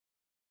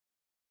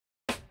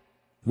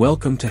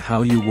Welcome to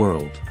How You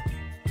World.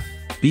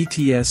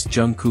 BTS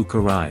Jungkook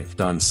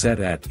arrived on set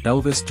at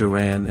Elvis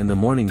Duran in the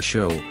Morning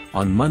Show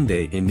on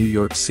Monday in New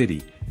York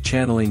City,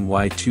 channeling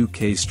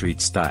Y2K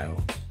street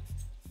style.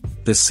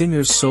 The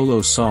singer's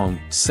solo song,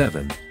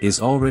 7,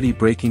 is already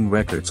breaking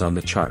records on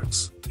the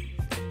charts.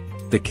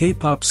 The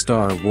K-pop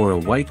star wore a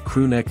white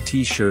crewneck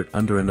t-shirt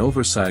under an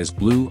oversized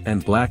blue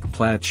and black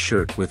plaid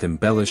shirt with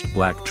embellished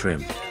black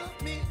trim.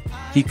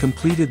 He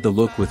completed the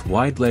look with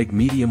wide-leg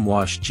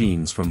medium-wash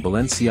jeans from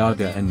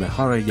Balenciaga and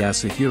Mihara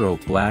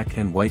Yasuhiro black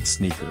and white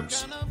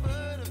sneakers.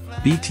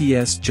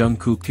 BTS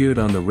Jungkook appeared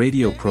on the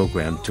radio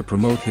program to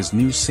promote his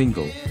new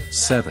single,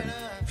 7,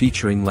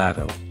 featuring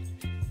Lato.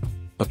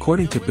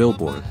 According to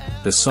Billboard,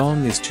 the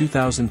song is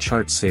 2,000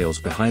 chart sales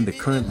behind the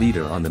current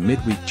leader on the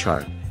midweek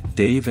chart,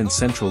 Dave and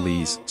Central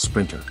Lee's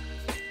Sprinter.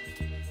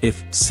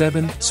 If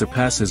 7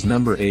 surpasses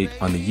number 8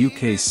 on the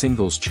UK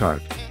singles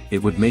chart,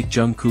 it would make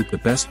Jungkook the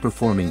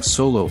best-performing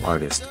solo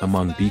artist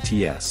among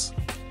BTS.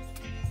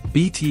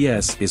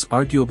 BTS is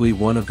arguably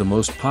one of the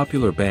most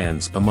popular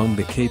bands among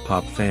the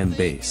K-pop fan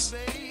base.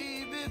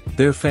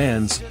 Their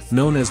fans,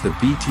 known as the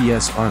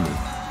BTS Army,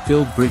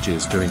 filled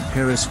bridges during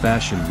Paris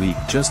Fashion Week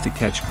just to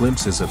catch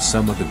glimpses of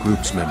some of the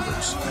group's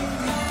members.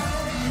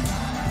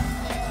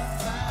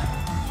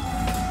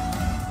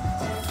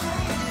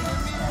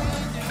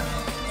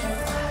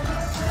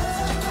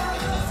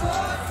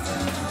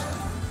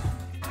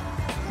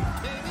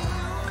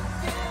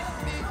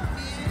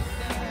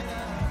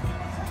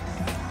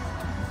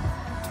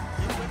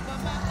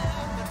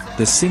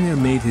 The singer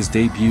made his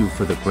debut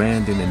for the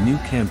brand in a new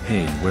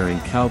campaign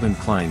wearing Calvin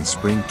Klein's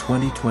Spring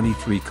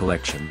 2023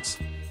 collections,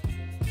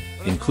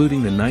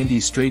 including the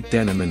 90s straight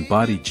denim and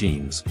body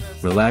jeans,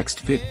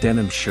 relaxed fit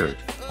denim shirt,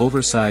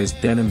 oversized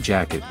denim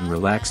jacket and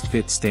relaxed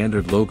fit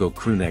standard logo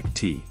crewneck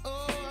tee.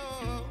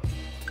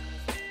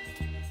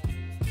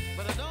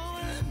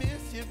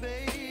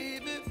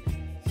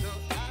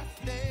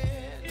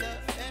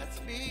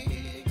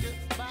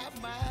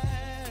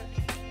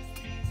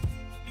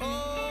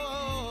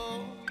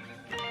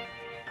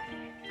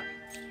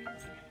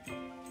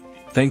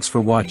 Thanks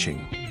for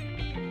watching.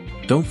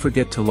 Don't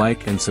forget to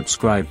like and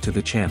subscribe to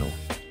the channel.